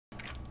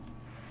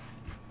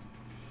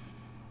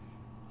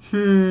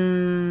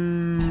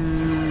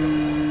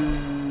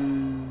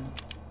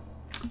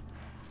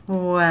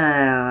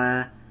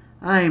Well,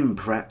 I'm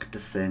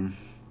practicing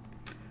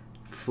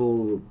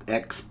full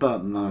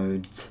expert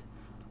mode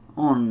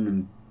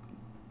on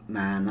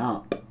Man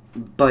Up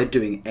by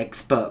doing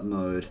expert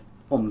mode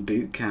on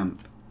boot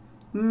camp.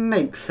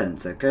 Makes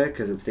sense, okay?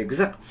 Because it's the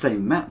exact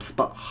same maps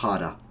but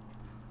harder.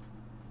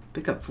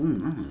 Pick up full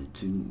ammo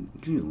to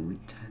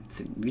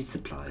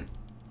resupply.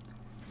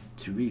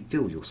 To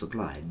refill your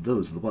supply.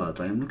 Those are the words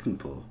I am looking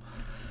for.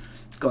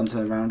 Got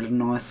into a round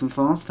nice and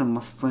fast, I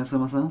must say so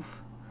myself.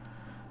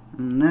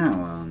 And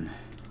now,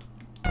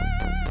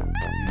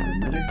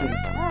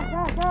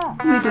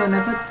 we don't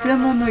have a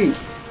demo night.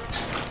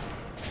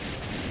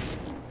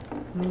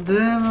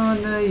 Demo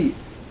night.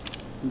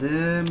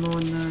 Demo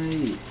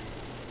night.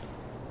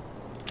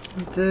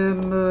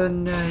 Demo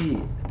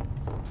night.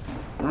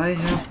 I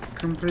have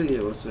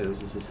completed. What's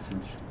this?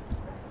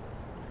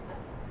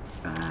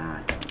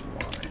 Ah, don't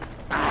worry.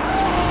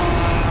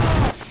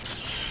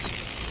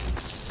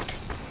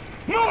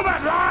 Move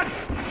it, lads!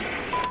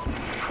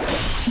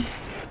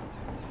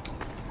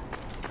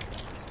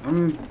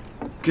 I'm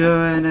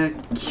gonna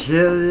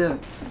kill you.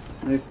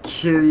 I'll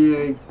kill you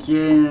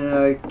again, and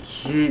I'll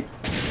keep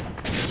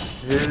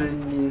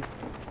killing you.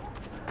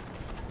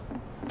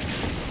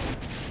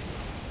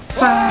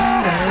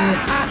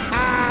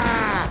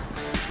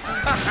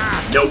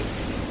 Nope.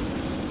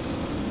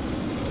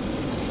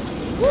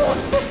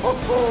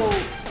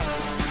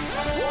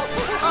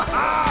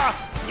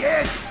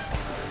 Yes.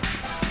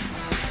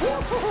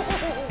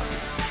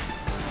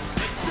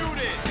 Let's do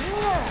this.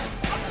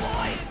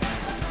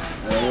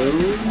 Oh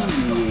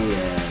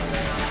yeah.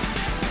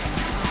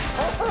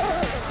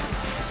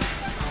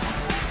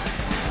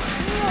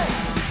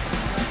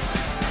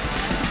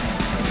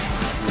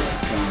 That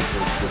sounds so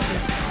good.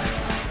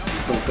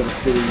 So I've got a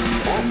feeling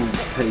I'm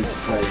paid to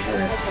play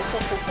here.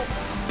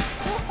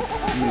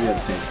 Maybe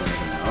that's paid to play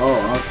here. Oh,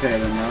 okay,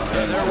 then that.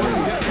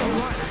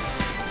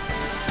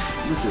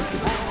 This is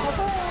good.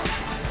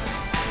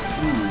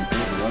 Oh my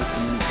god, why so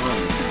many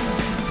cars?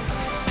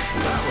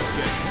 That was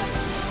good.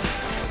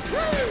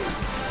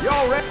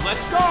 Y'all ready?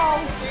 Let's go!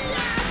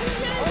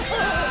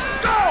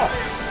 Go!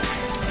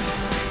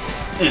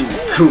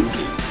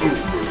 Encoding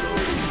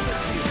overloading.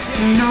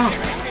 No!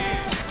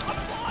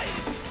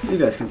 You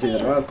guys can see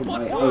that I've got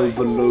my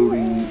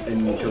overloading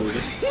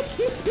encoder.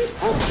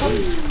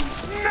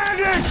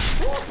 Medic!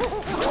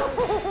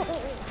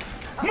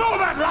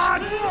 Move it,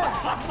 lads!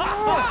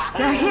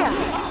 They're here!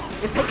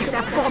 If they get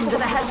that bomb to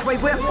the hatchway,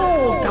 we're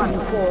all done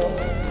for.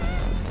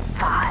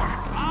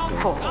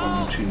 5, 4,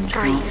 3,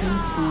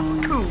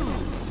 2,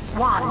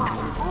 1.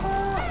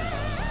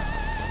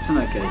 It's an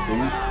okay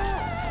team.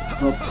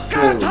 Not Get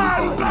totally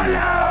on, bad.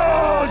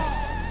 balloons!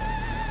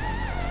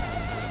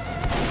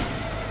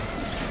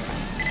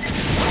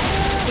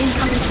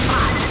 Incoming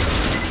fire!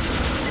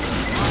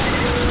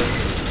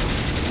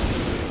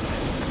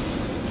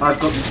 I've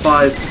got the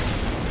spies.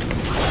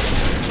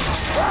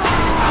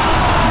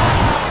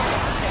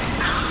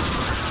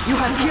 You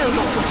have killed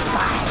all the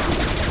spies!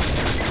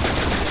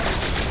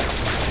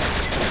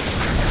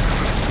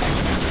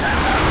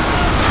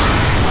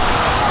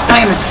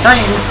 Damn!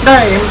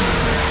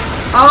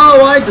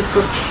 Oh, I just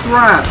got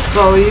trapped,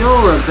 so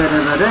you're a bit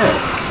of a dick.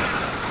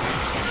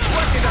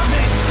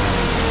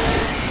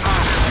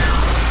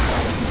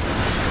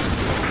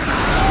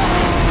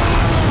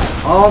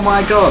 Oh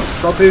my god,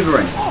 stop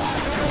hoovering.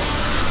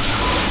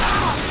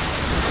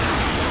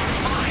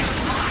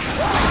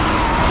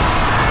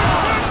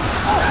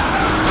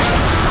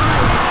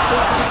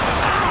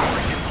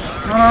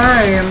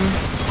 I am.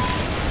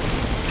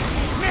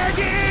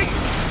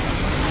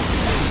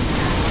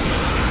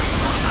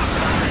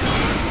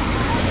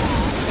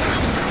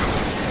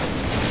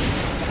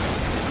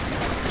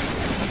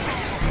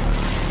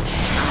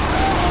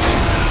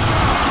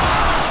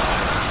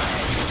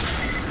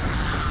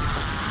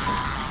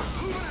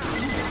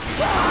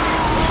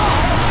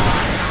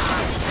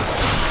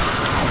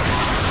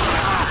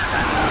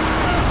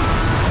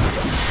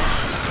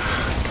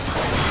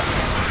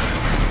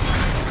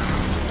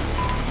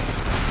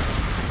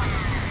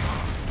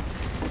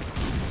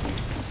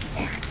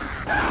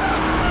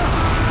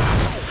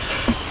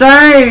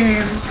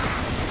 Damn!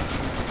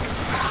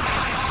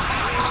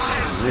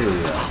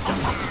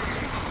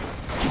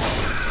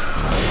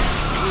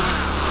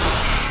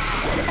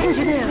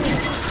 Engineers,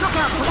 look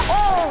out for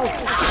all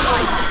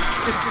satellites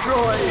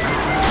destroyed!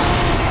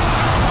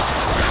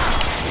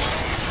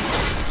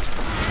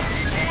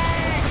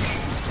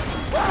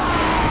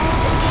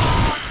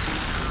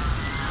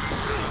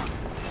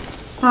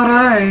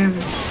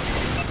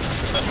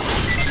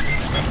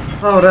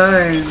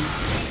 Alright.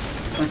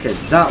 Okay,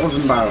 that was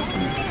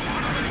embarrassing.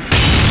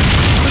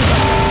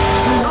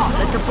 Not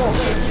let the ball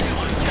hit.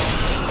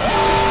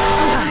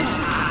 Alert!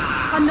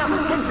 Another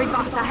sentry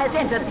buster has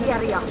entered the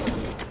area.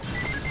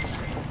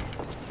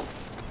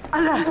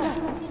 Alert!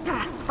 There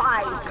are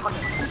spies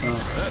coming.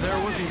 There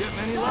wasn't getting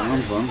any left. That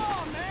one's one.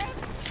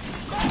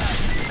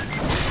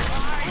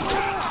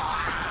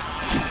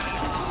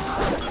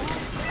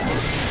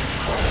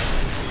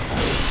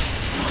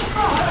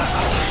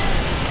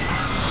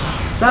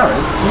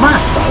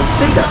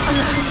 bigger.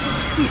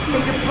 If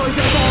they deploy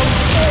the bomb,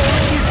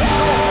 all is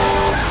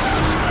lost.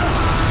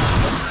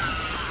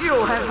 You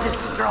have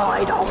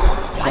destroyed all.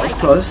 That was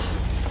close.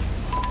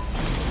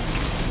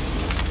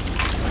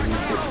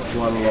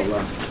 Quite a lot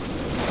left.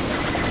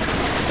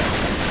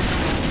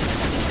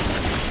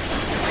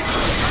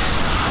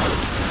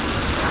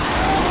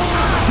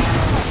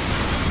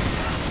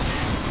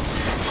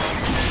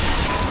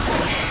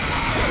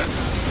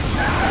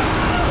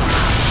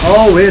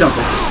 Oh, wait on this.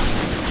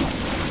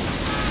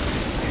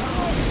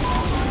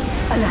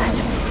 Alert.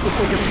 If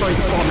they deploy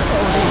the bomb,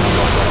 all is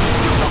lost.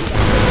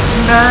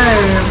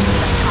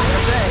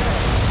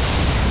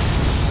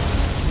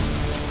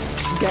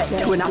 Get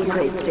to an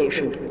upgrade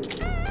station.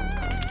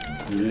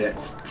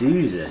 Let's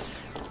do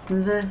this.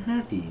 The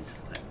heavies.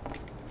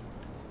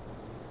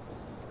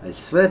 I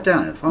swear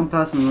down, if one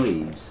person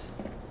leaves,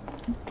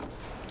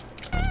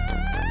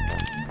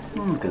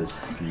 I'll go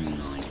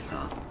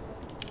sniper.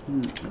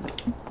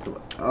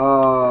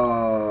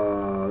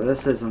 Oh,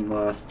 this isn't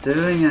worth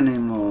doing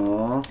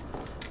anymore.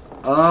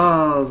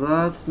 Oh,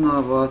 that's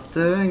not worth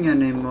doing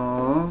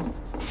anymore.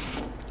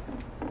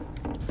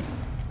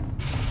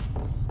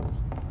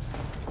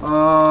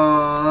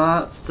 Oh,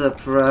 that's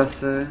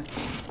depressing.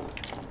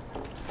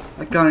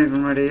 I can't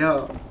even ready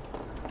up.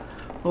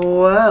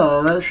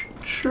 Well, let's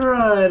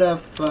try to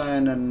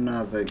find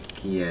another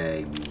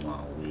game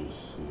while we're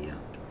here.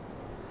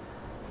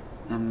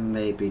 And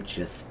maybe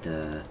just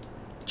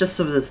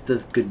so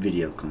there's good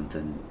video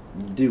content,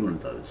 do one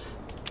of those.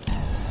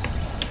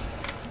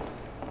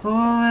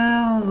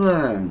 Well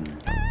then.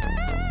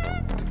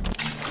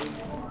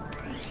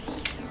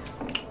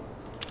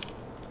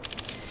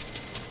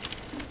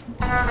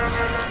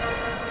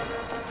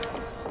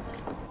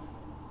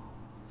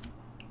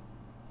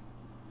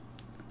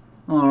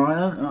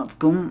 Alright, that's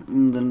cool.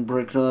 And then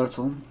break that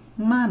on.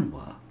 Man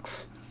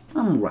works.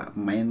 I'm right,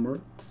 man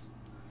works.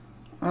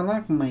 I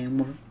like man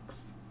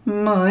works.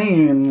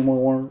 Man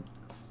works.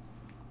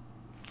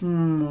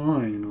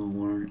 Mine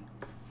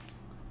works.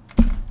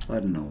 I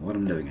don't know what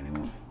I'm doing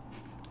anymore.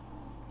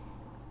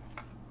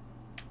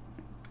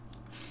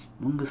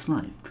 Longest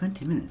life,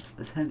 20 minutes,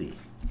 that's heavy.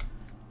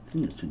 I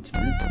think it's 20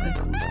 minutes, I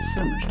caused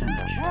so much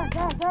damage.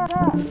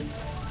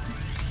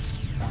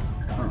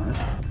 Alright.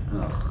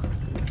 Ugh.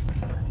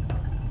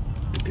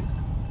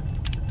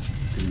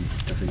 Doing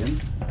stuff again.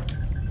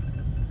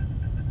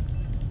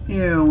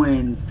 You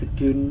win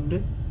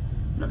second.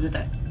 No, just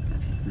that.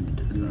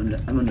 Okay,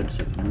 I'm under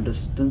disturb. I'm under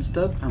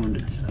disturb. I'm under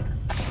disturb.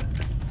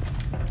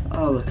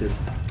 Oh, look at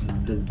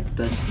the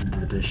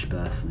bish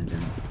person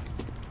again.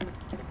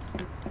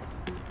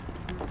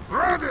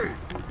 Ready!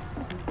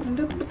 And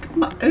look at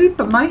my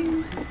Uber,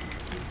 mate.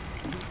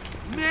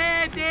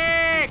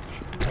 Medic!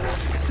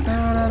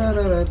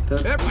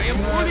 Every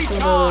fully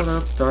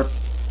charged!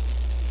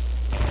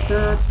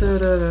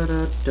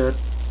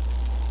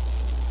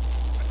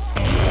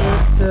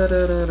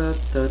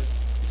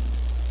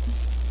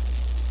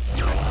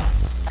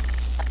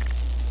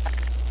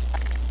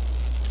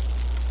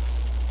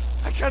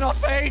 I cannot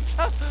wait!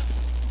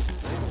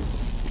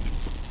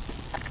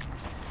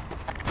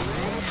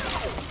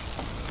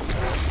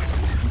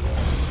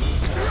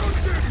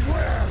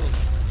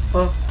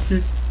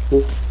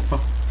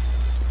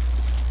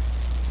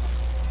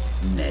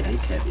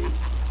 Medic heavy.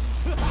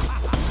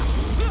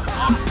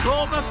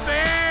 October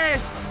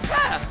Fest!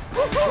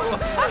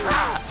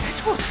 It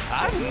was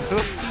fun!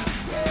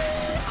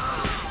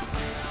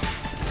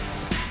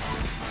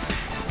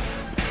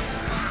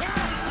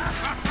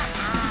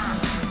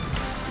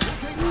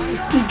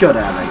 You got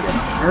out like a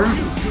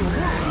hurdy.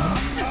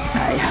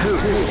 I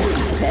hope all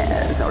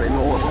affairs are in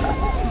order.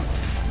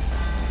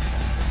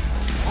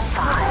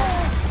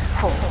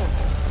 5, 4,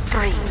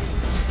 3,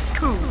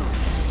 2,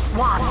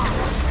 1.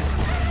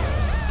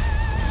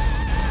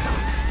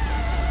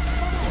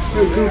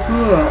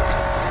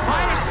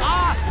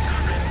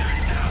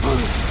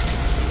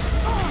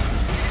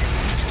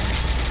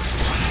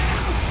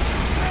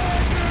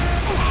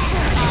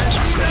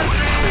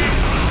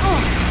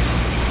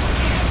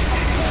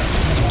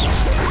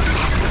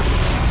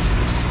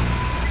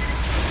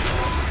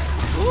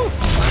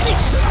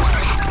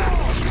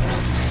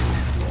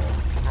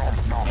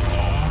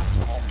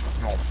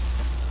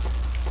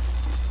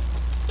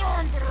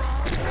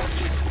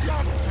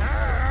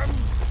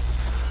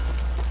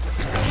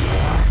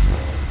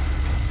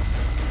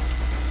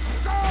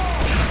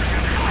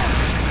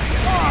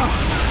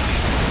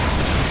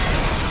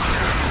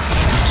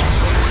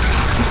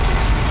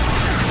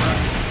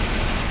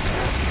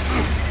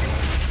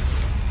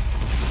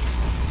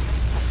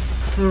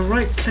 So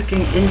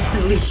right-clicking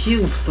instantly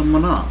heals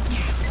someone up.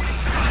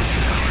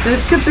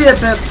 This could be a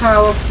bit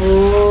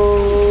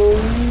powerful.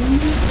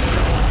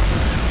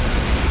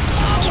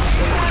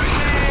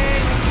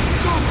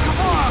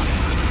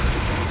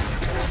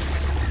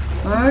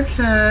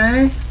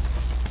 Okay.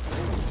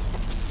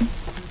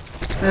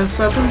 There's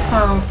something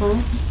powerful.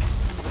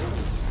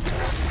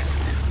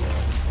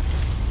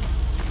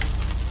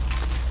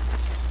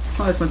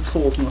 Why is my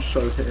tools not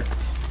showed here?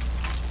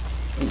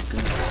 Oh,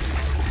 God.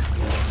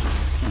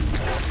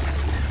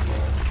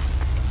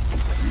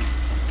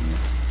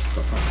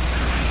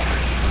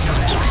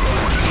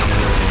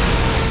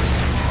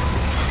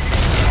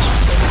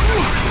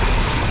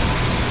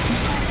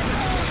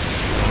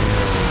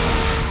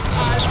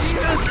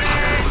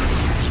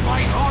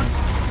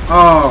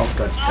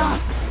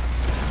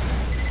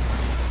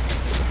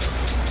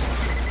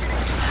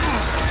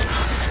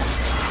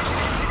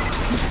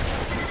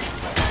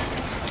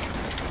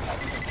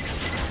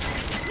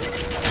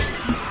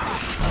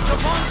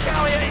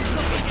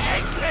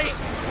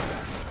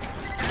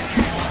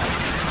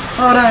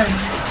 Oh no!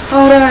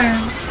 Oh no!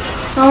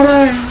 Oh no!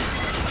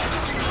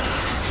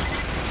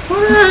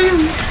 Oh no!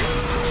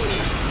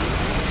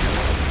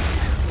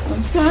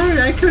 I'm sorry,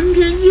 I couldn't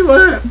get you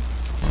up.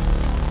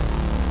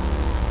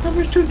 I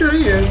was too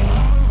tired.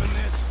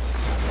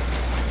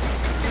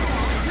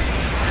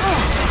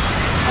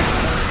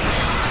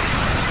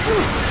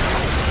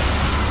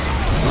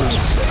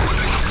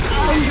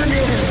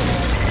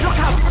 Look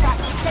out for that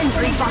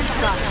sentry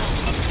buster!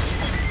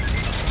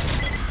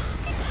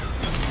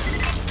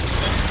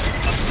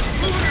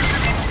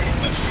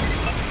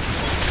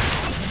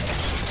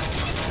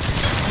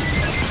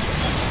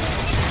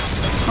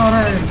 Oh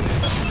no!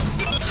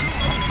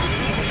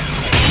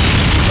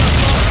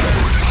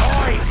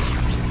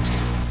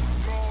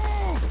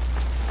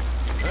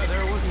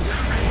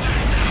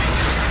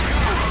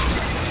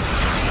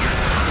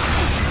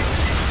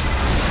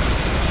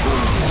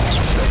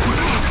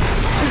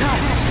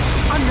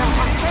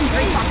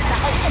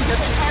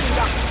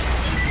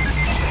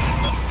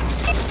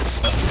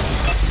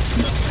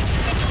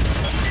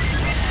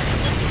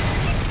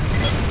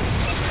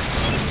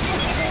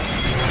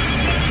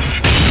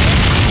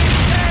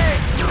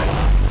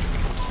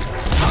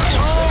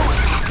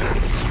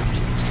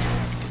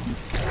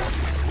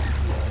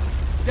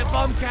 The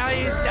bomb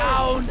carrier is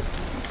down!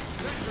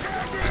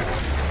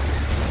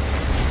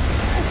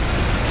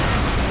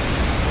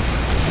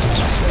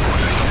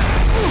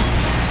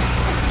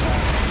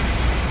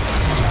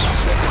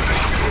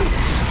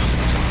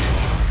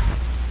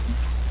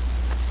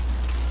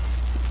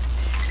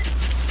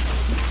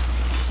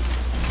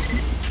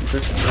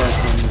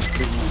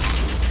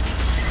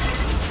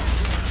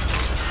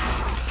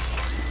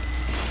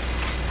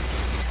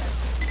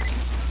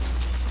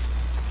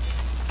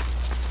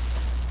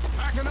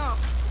 Backing up!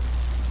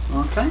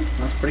 Okay,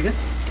 that's pretty good.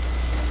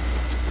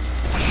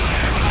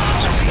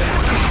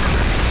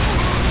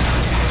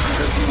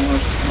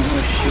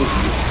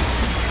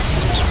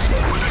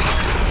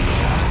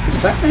 The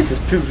vaccines is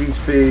proving to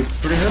be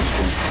pretty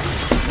helpful.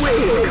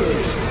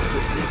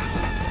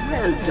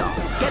 Well done.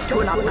 Get to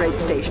an upgrade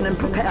station and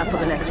prepare for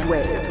the next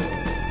wave.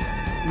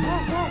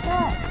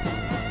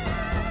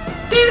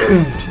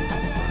 Dude!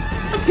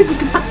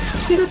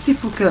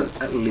 People can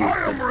at least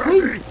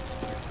upgrade.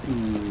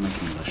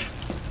 English.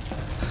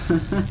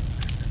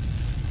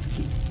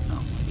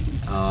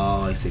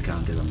 Oh, I see,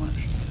 can't do that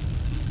much.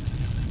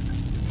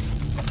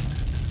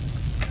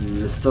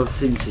 This does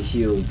seem to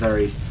heal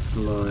very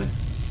slow.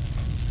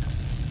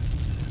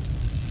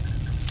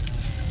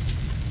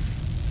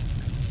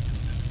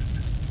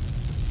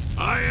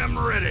 I am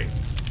ready!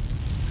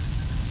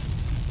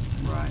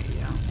 Right,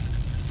 yeah.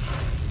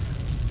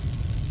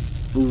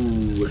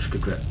 Ooh, wish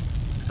good crit.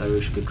 I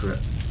wish good crit.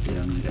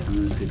 Yeah, I'm gonna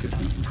get good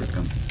crit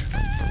gun.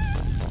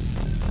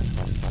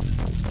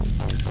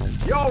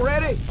 Y'all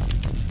ready?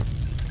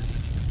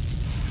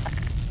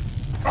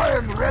 I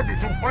am ready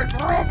to fight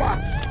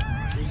robots!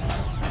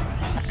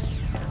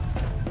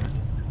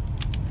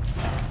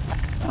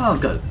 I'll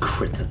go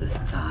critter this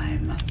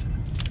time.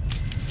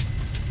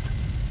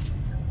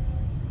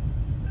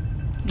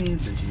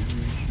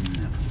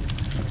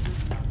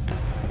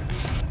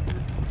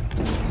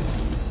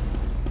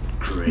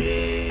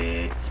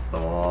 Crit,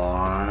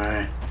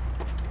 boy.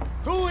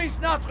 Who is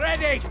not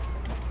ready?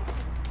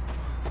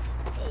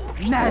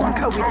 Man,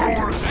 go with it.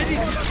 Ready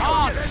to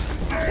charge!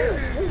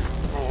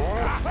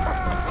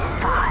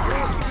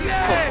 5,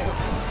 Yes!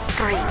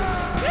 4, 3,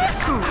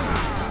 2,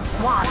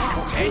 1.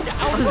 10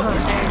 out of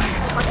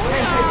 10!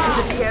 Attentive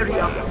to the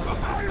area.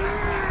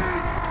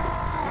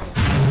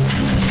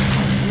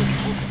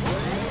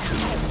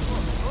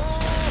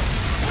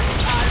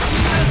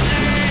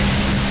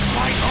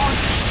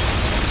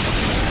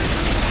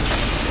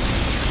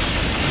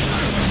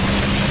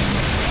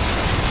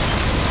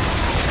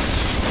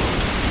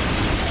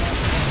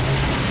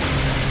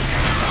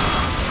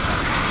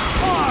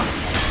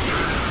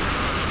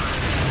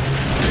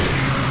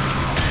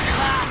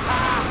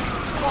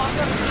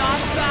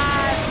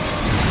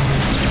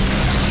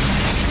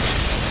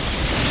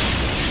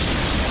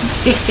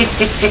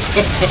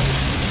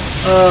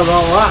 Oh,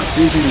 well, that's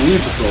using the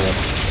Ubisoft.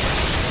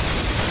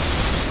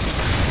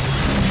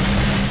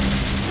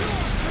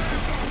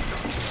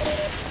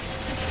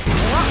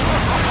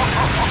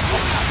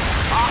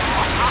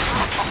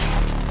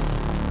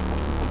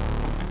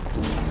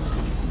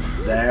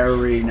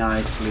 Very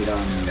nicely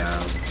done,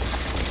 guys.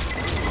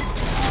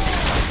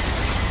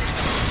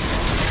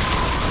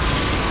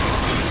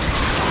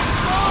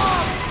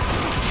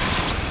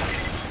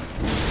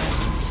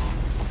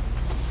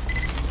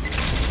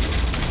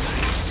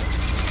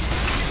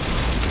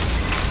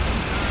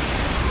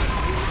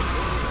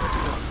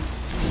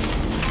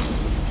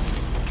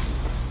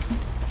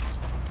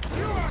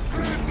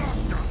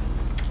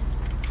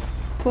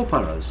 Poor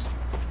Paros.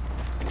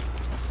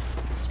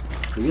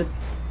 Pretty good.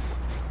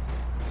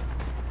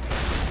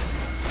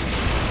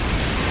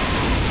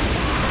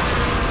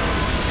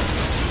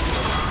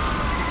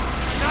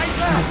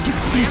 I've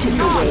defeated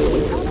the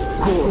wave.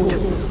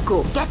 Good.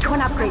 Good. Get to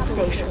an upgrade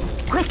station.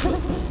 Quickly.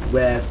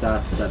 Where's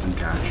that 7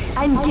 cash?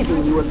 I'm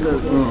giving you a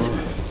bonus.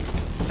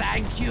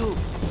 Thank you.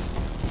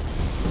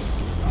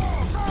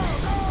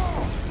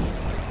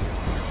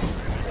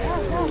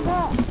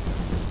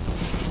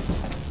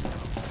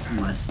 I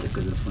might stick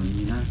with this one,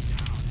 you know.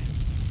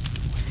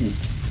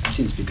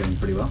 Seems to be going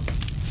pretty well.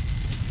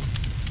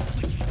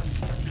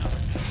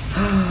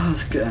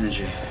 That's good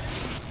energy.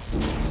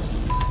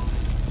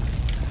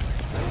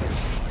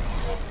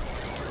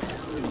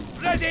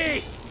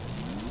 Ready!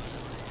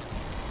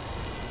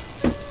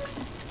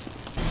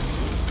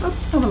 Oh,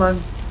 I'm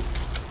alone.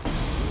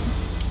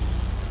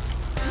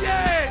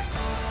 Yes!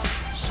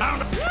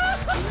 Sound.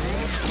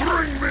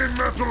 Bring me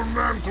Metal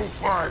Man to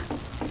fight!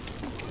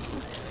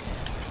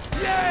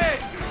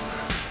 Yes!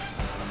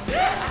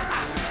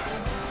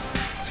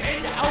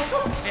 10 out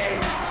of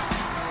 10.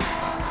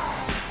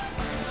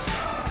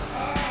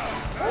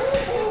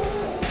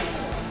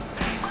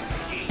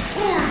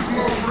 Who's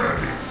not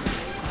ready?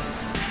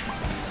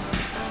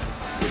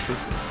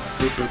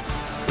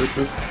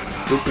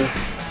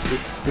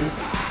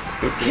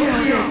 Here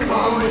you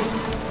go.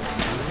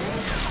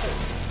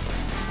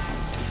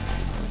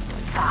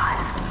 5,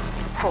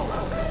 4,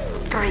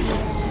 3,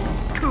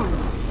 2,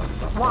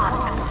 1.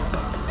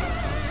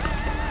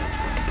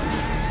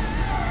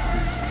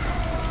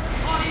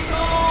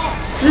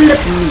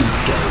 Let me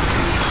go.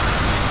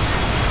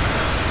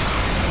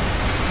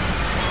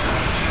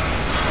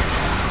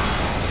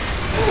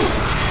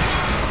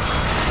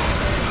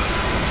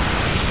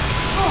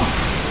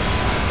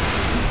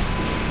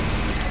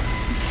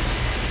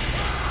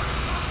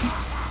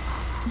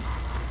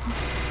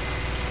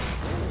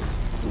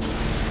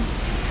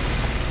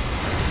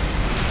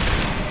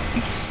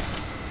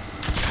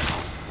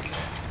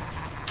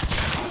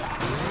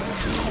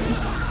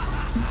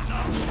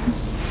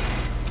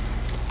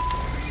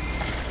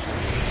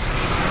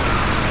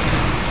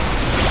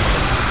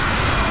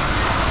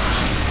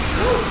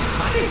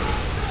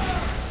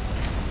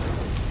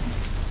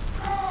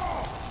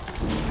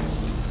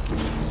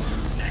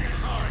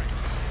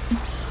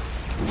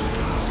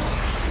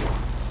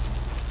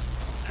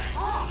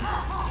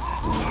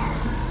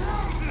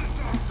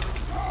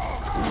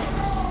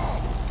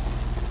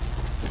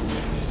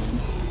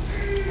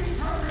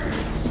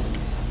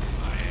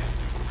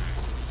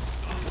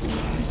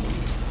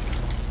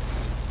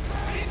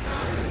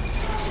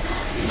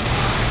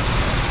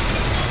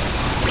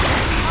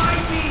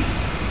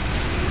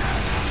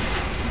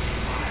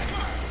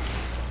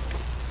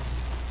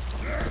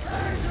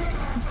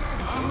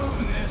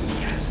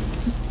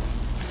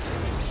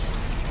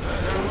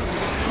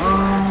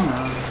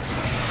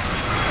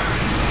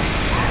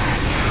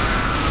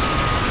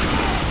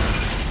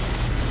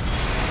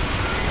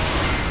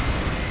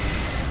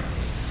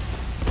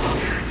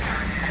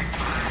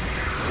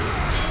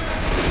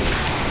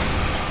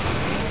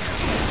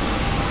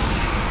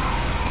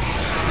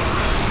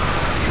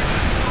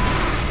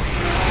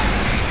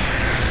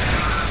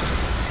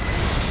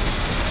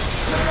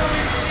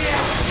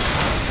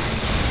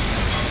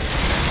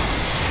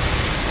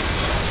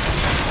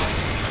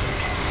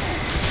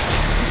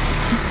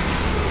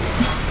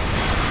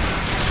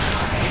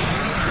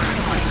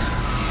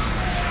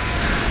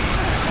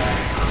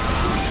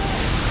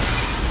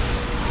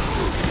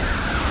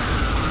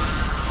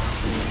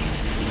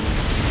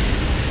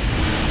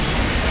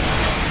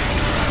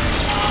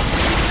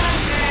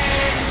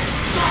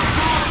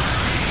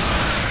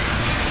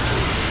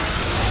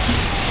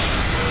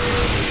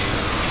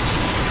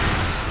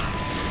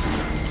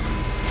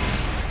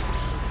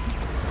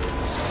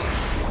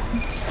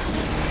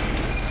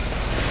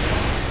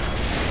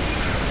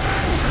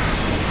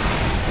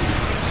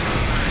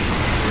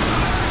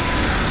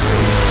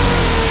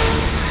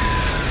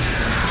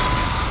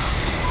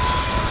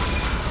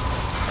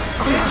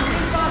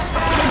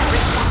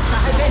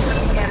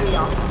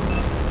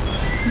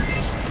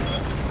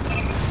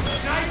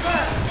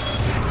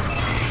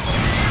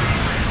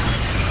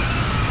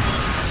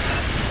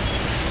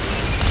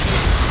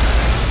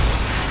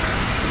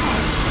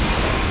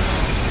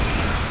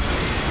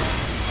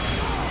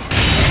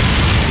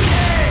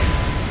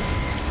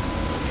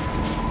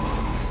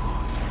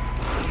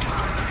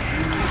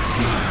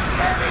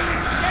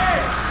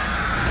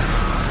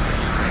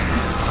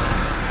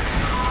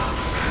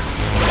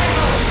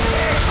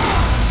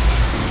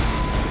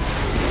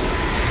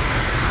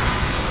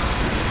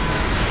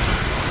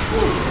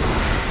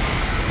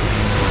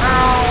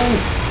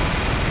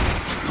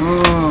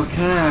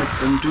 Okay,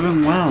 I'm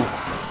doing well.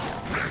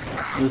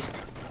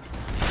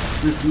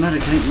 This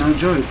medic ain't no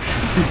joke.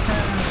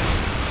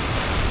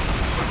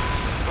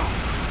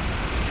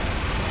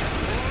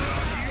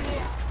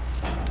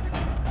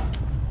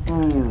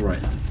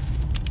 Alright.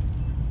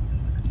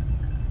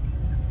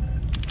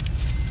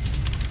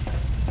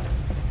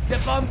 The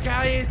bomb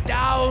carrier's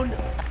down.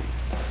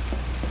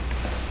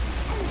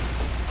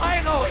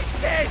 Pyro is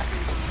dead.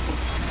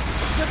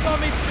 The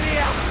bomb is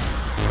clear.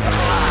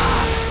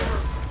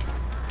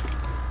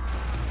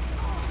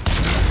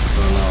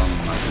 So long,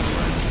 my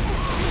friend.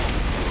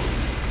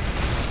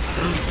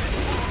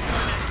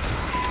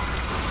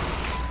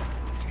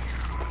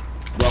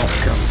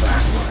 Welcome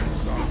back.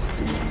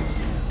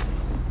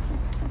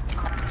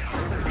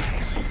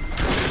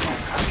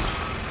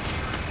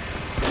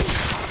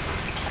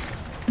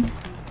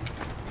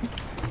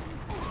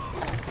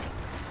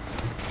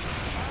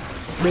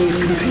 Upgrade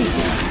completed.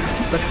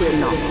 But we're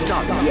not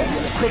done yet.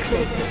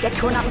 Quickly, get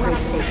to an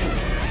upgrade station.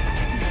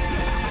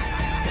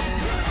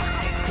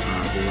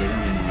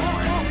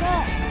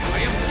 I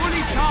am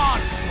fully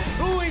charged!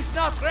 Who is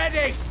not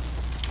ready?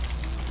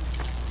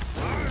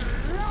 I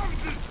love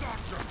this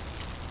doctor!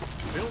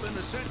 Build in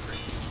the sentry.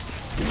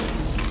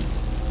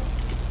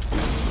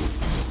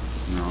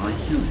 No, I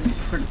heal him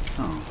pretty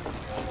fast.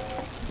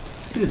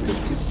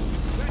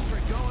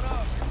 Sentry going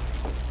up.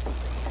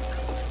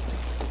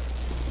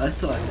 I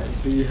thought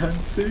I'd be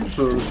hunting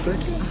for a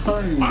second.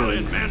 Fine,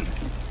 men.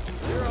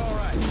 You're all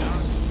right,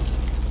 Doc.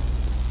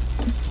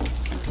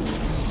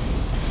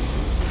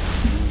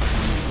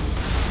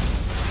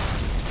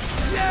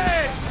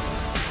 Yes!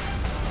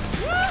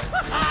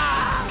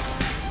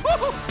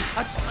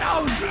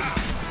 Astounding!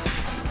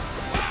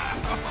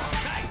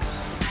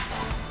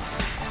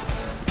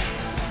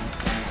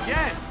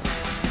 Yes!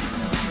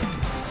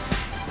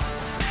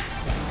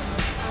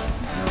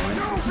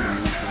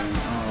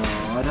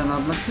 I don't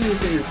know, my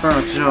Tuesday is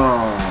bad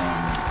job.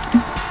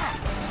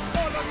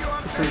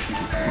 Let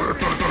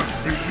us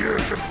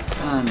begin.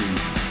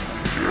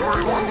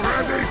 Everyone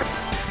ready?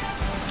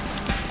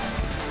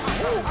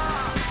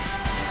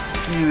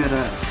 Give me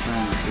that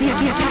fancy. Get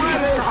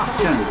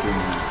started. Don't give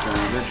me that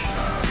garbage.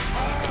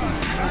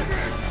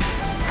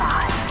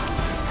 5,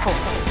 4,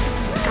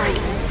 3,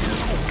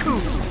 2,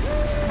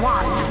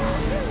 1.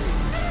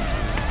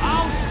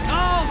 Out!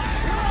 Out!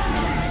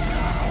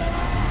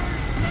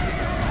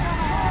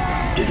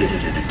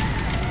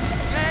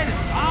 Men!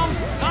 Out!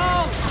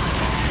 Out!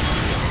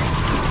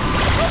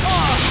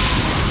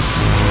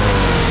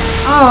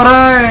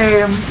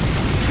 Alright!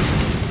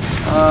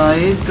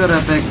 He's got a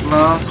big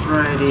blast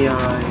radio.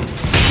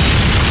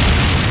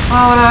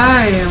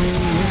 Alright!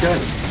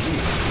 Good.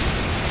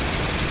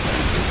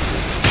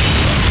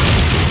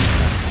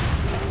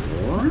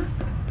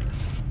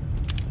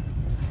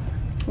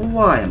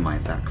 Why am I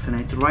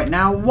vaccinated right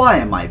now? Why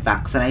am I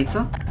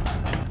vaccinated?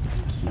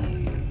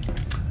 Thank you.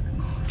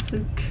 Oh,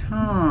 so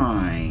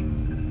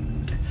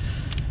kind.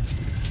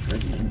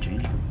 Fred, you didn't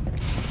change it.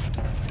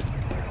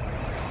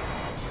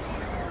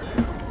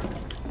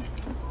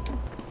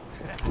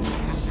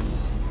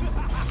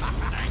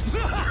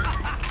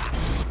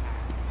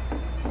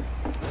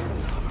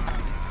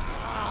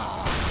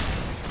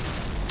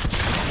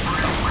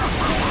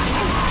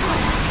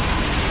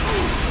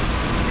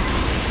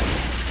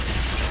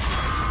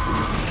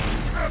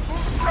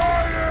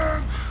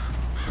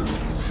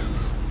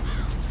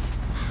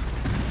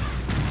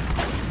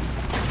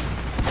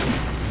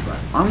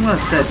 I'm gonna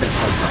stay a bit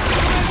closer.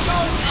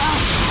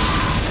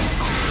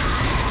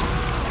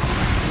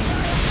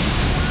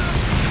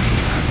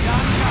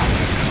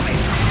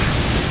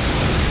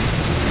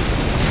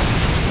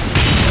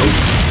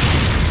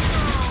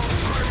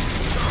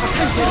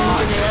 Attention,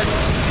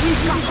 engineers.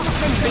 We've got a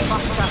sentry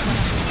buster.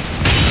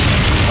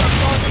 The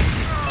fort is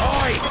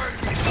destroyed!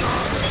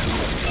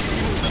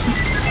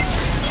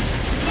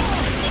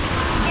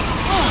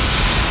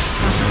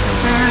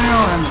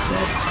 I'm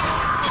dead.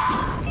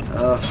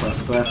 Oh,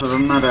 that's clear for the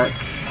medic.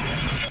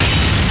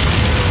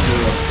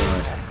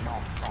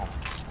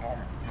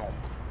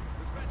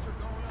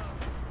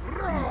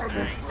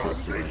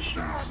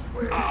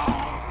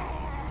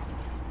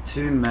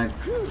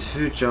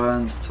 Two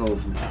giants,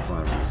 12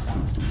 pirates.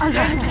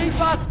 Sentry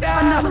buster!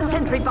 Another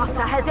sentry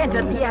buster has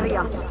entered the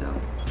area.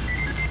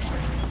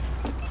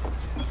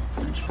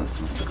 Sentry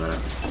buster must have got it.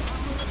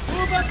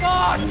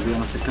 Overboard! To be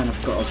honest, I kind of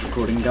forgot I was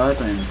recording,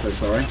 guys. I am so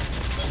sorry.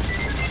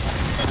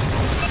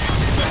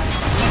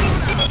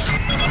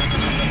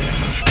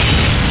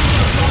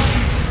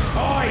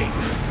 Destroyed!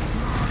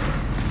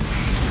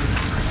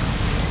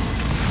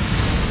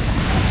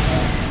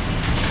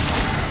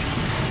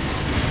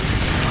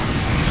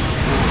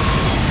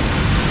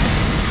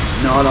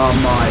 Not on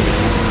my.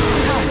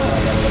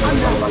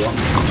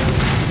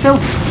 Still,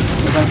 if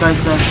that guy's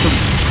there, still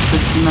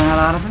pisting the hell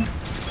out of him.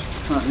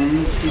 That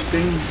means he's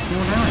doing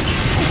more damage.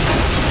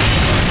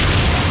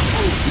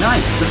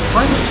 Nice, just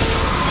fight it.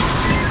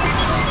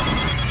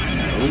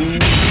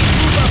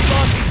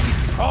 Overboard is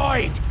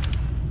destroyed!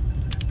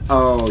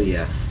 Oh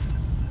yes.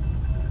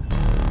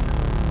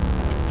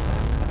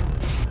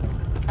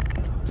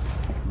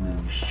 No,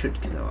 you should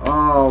go.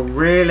 Oh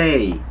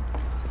really?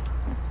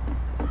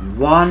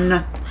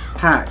 One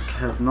pack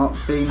has not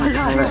been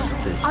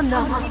collected.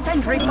 Another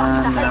sentry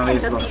buster And now has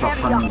we've entered lost the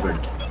area. 100.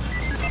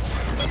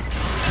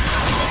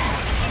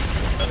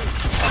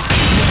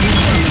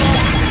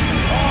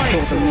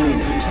 For the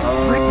moment.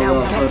 Right now,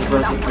 Oh, so get the to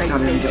an rest of the upgrade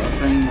cannon got a station.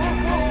 thing.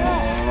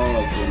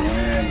 Oh, it's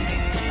annoying.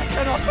 I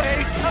cannot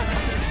wait!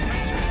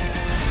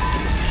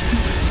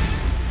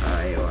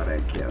 I wanna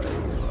kill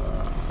you.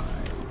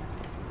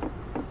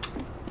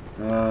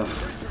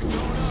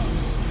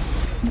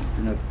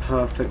 In a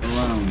perfect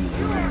round.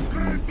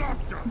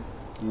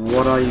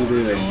 What are you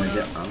doing with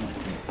it? Oh, I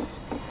see.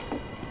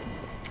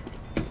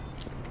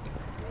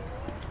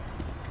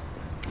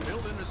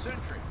 Build in the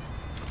sentry.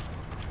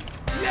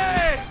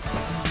 Yes!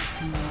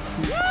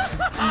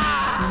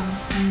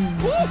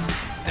 Woo!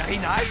 Very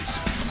nice!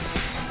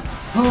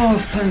 Oh,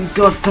 thank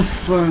God for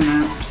phone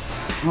apps.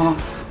 Huh?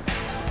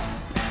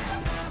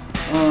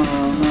 Oh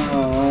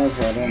no, I've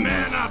had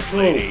Man up, almost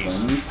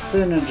ladies. broken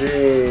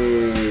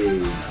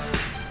synergy.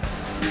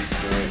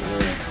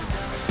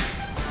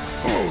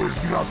 Who is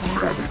not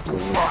ready to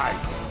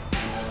fight?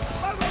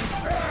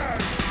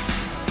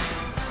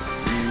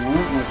 No,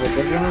 I've got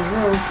this one as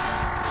well.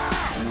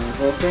 And it's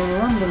also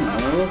random,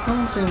 all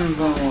constant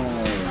involved.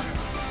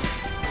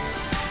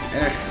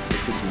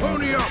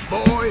 Pony up,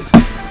 boys.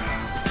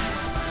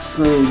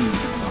 So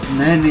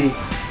many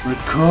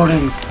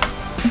recordings.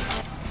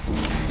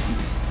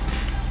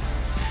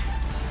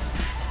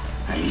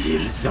 And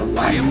it's the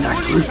one that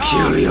will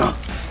kill you.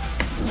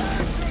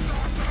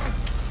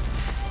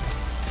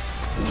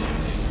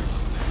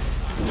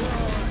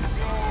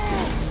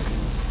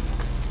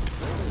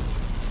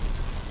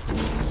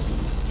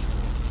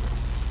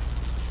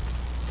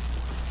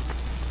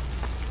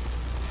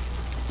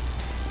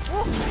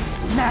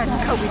 Mann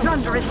is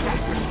under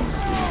attack.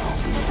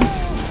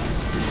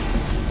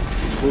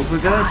 Also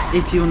guys,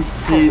 if you want to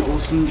see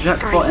Awesome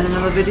Jackpot in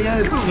another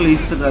video, please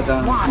put that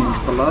down in the comments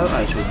below.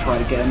 I shall try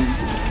to get him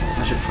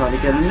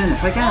in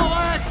if I can.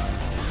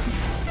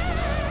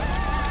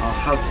 I'll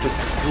have to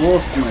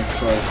force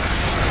myself.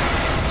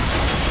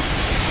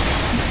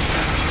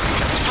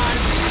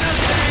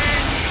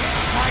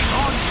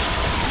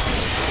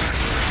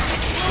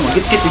 Come on,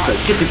 get too close,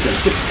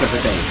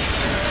 okay.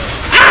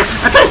 Ah!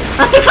 Okay!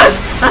 That's too close!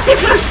 That's too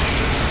close!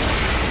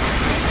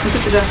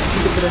 Get up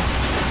there.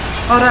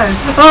 Alright!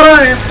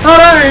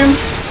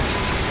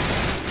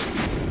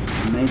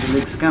 Major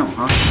League Scout,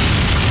 huh?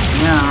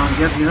 Yeah, I'll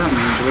give you that,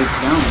 Major League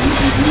Scout. You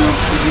can do off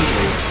the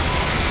injury.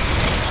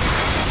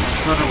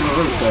 I've got a lot of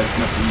those guys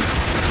nothing.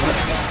 What?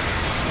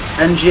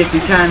 NG, if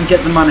you can, get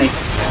the money.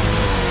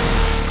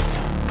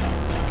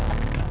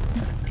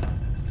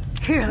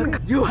 Here,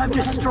 you have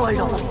destroyed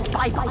all the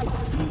spy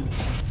lights.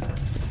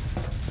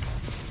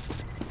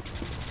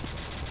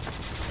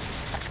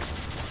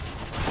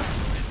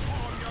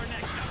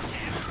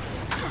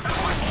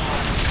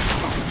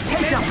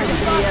 Head up into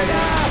the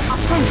area. A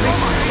sentry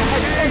monster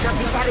has entered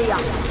the area.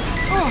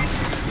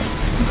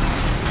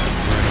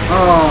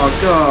 Oh,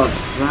 god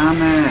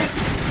damn it.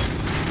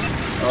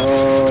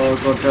 Oh,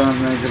 god damn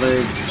Major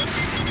League.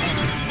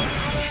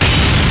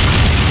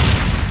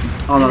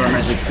 Oh no, the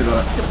Magic's still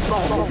got it. The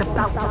bomb is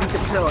about to be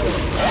deployed.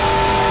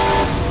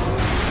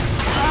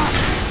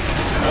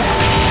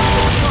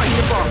 Destroying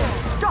the bomb.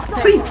 Stop them.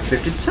 Sweet,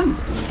 50%.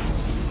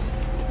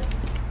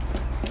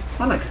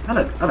 I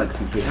like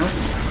some free health.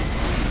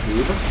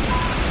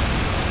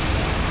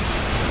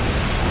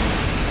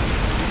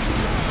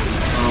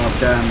 Oh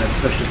damn, they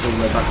pushed us all the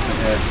way back to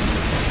here.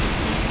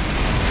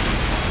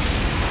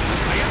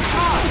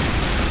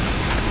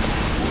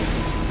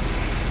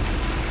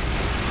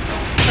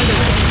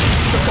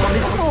 The bomb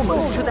is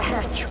almost to the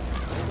hatch.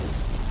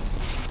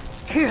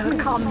 Here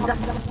come the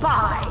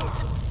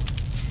spies.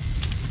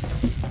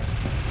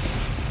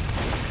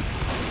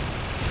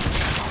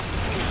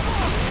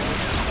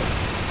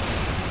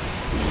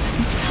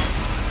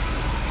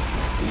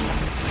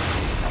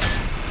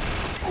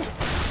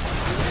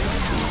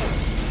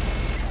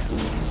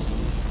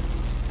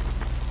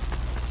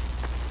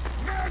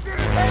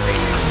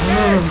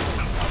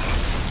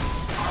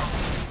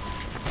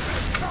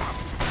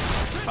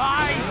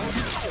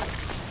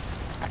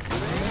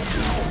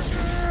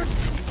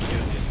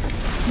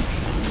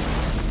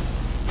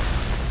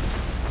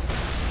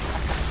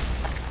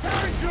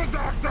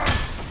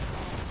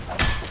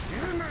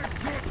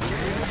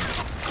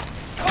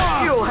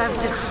 You have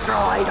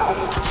destroyed all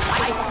the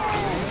spies.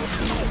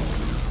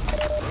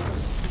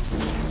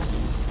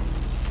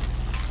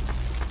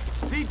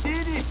 We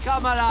did it,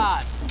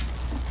 camarade!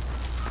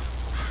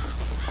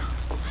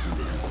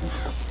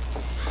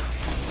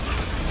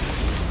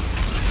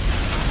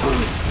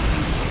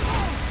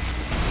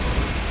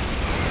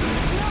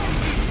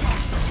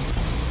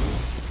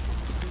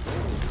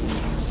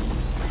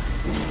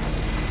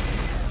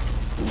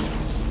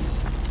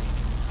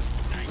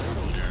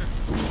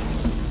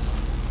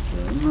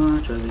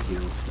 Much over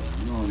here, so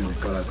oh my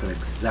god, I've got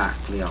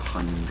exactly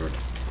 100.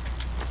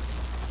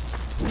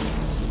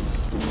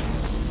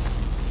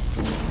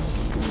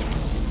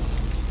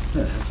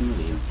 Yeah, it has some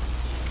video.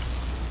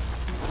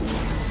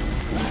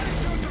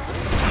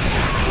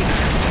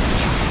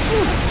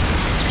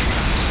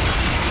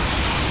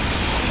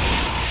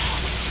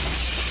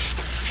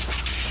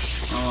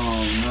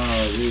 Oh no,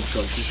 we've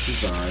got to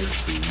survive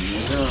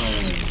senior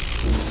guys.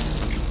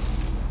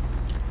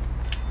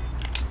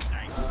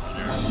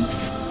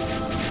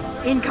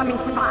 Incoming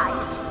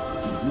spies.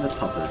 And the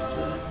puppets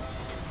there.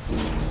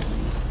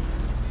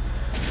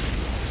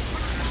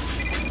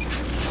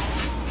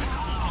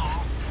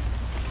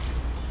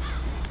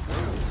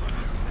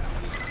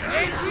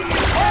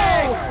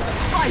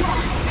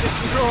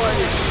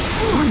 Destroyed.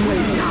 One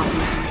way down,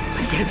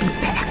 but they'll be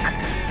back.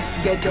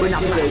 Get to an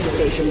upgrade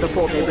station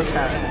before they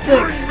return.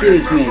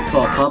 Excuse me,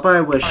 Pop-Up, I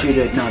wish you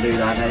did not do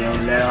that, you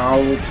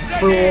little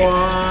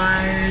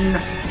swine.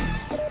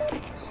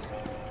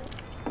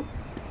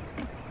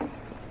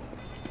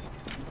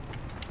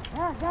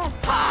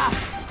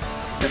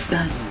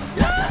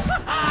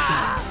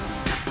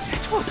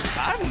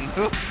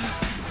 Oh,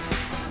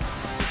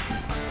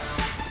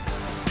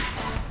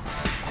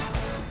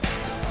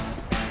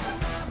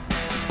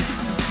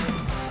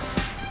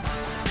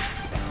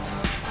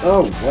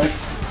 what?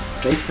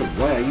 Data,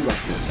 why are you up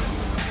here?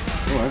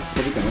 Oh, I've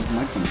probably gone over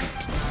my contact.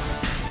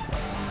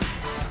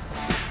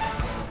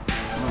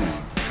 I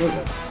am so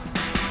good.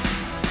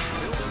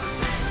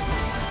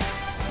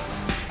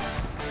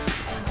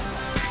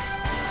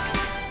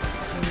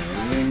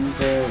 Playing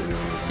very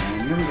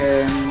random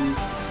games.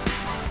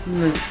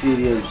 This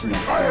video is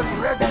not very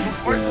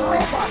sponsored,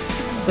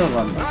 so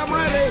I'm not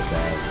going to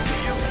say.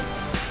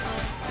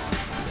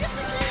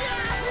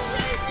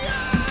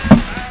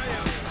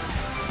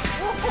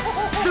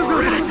 The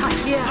Rosetta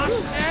here!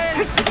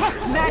 Protect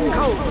Mann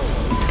code!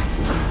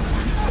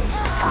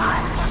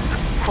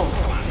 5, 4,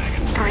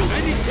 3, 2,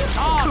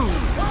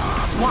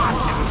 1.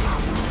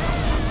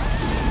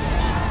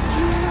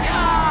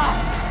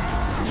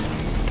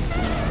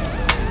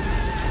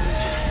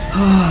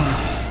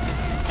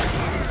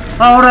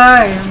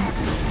 Alright!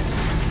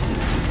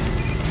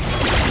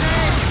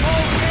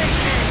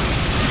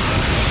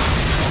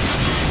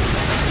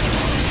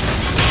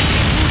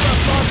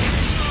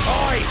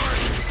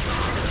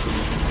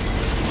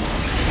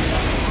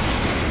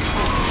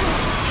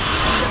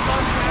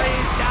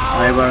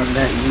 I won't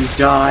let you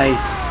die.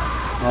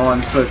 Oh,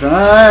 I'm so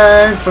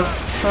thankful.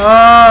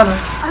 Oh, no.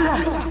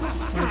 Alert!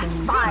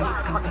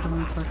 5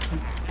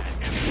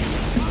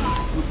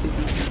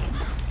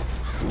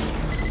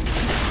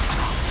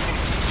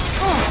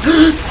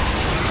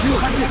 You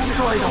have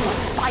destroyed all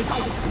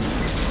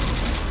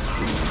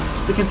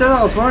 5. You can tell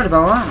I was worried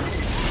about that.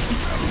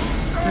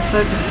 I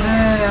said,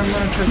 hey, I'm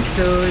gonna try to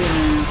kill you.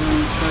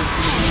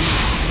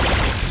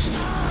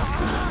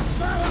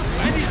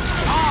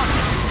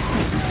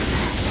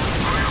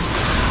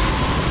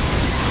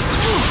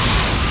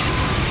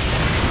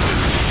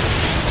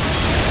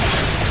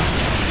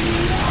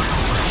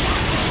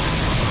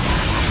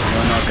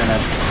 You're not gonna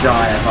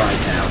die if I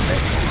can help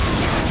it.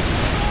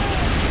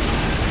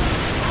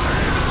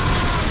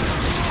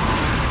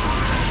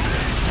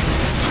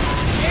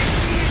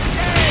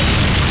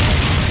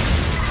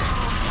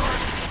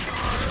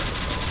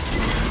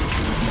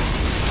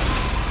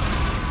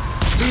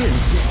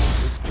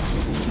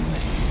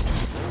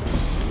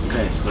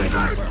 Okay, so we're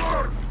done.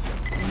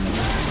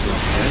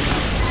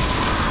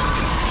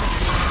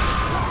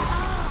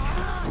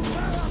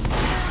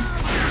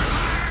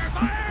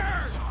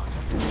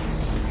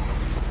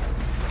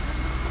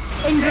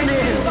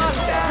 Engineers,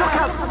 look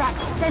out for that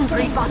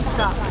sentry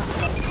buster!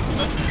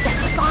 The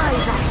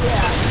spies are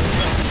here!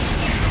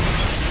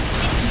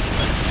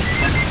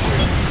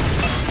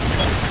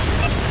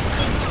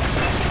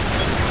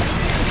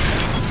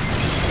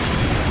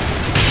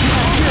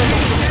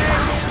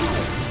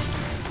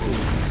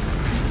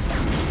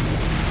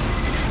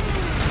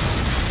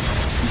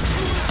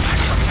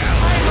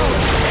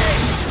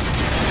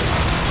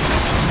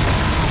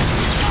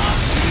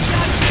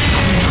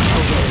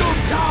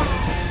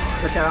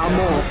 But there are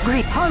more.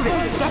 Great, hurry!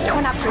 Get to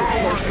an upgrade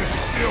station!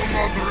 Still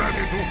not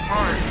ready to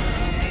fight.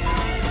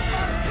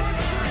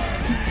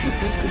 This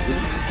is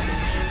good.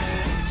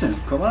 So,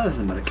 come on, as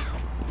a medic.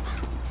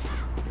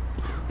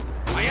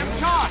 I am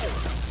charged.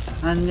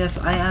 And yes,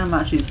 I am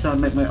actually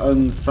starting to make my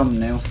own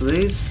thumbnails for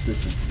these.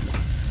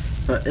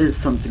 That is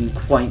something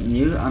quite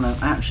new, and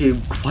I'm actually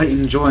quite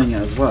enjoying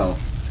it as well.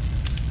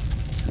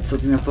 It's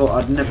something I thought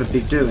I'd never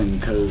be doing,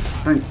 because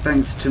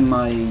thanks to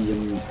my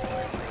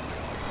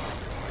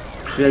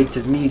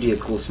creative media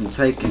course I'm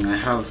taking, I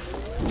have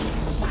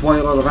quite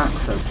a lot of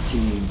access to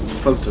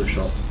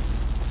Photoshop.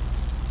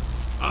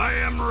 I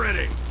am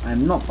ready.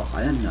 I'm not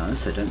behind, no,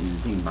 so don't even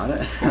think about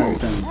it. I don't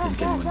think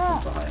anyone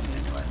can behind me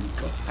anyway.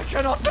 God. I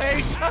cannot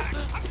wait.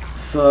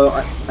 So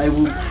I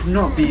will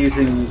not be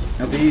using.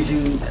 I'll be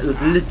using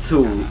as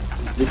little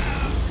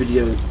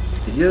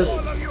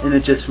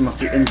images from off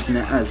the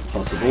internet as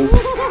possible,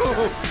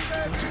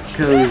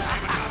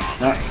 because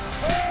that's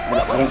I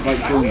don't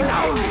like doing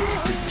that.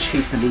 It's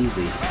cheap and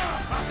easy.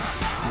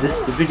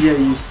 The video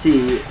you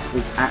see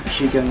is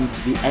actually going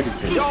to be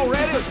edited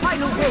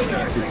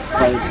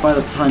by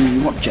the time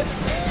you watch it.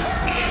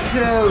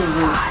 Because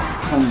there's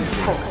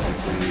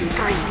complexity.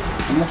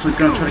 I'm also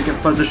going to try to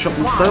get Photoshop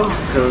myself,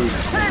 because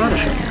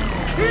Photoshop.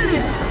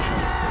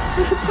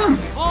 It's fun.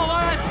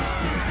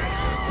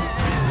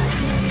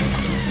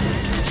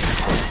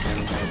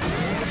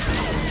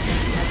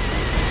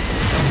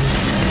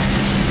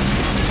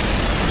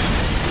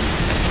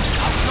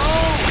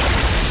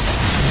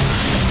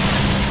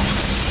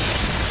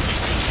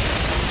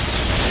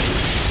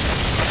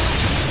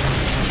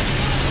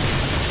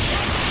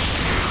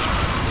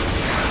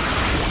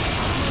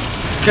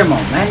 Come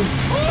on, man.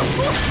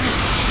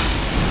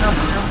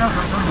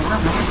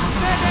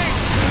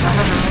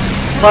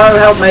 Pyro,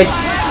 help me.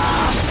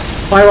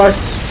 Pyro.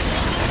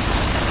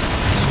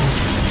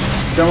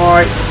 Don't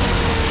worry.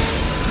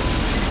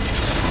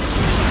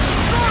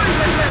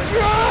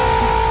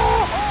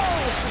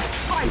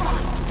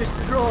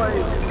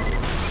 Destroyed!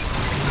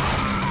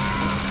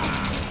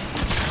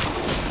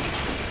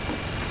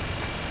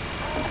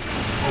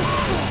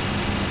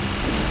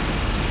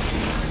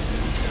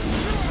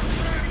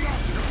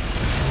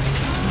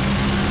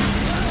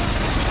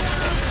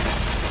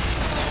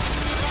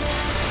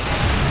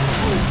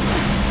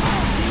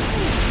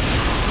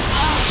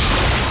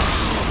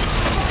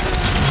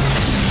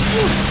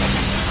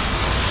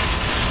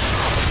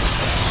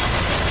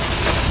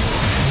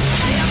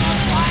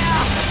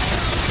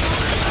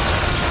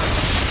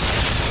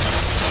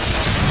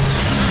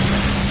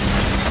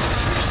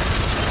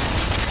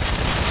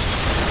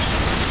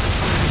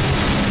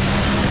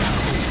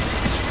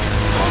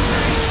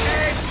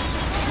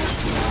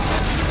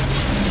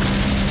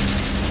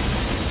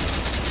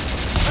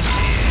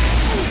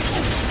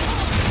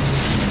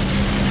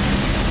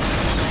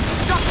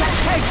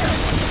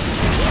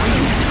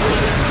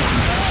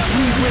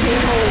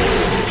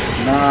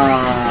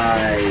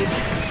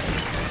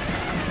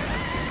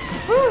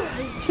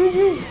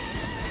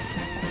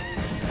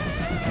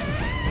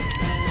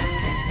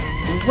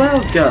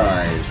 Well,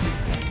 guys,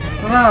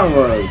 that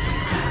was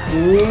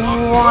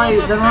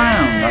quite the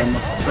round, I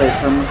must say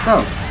so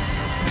myself.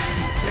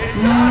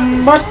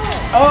 But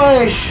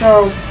I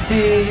shall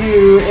see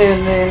you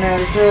in the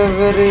next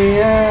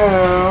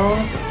video.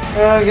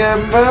 Again,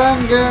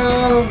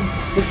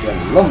 this is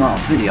a long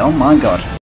ass video, oh my god.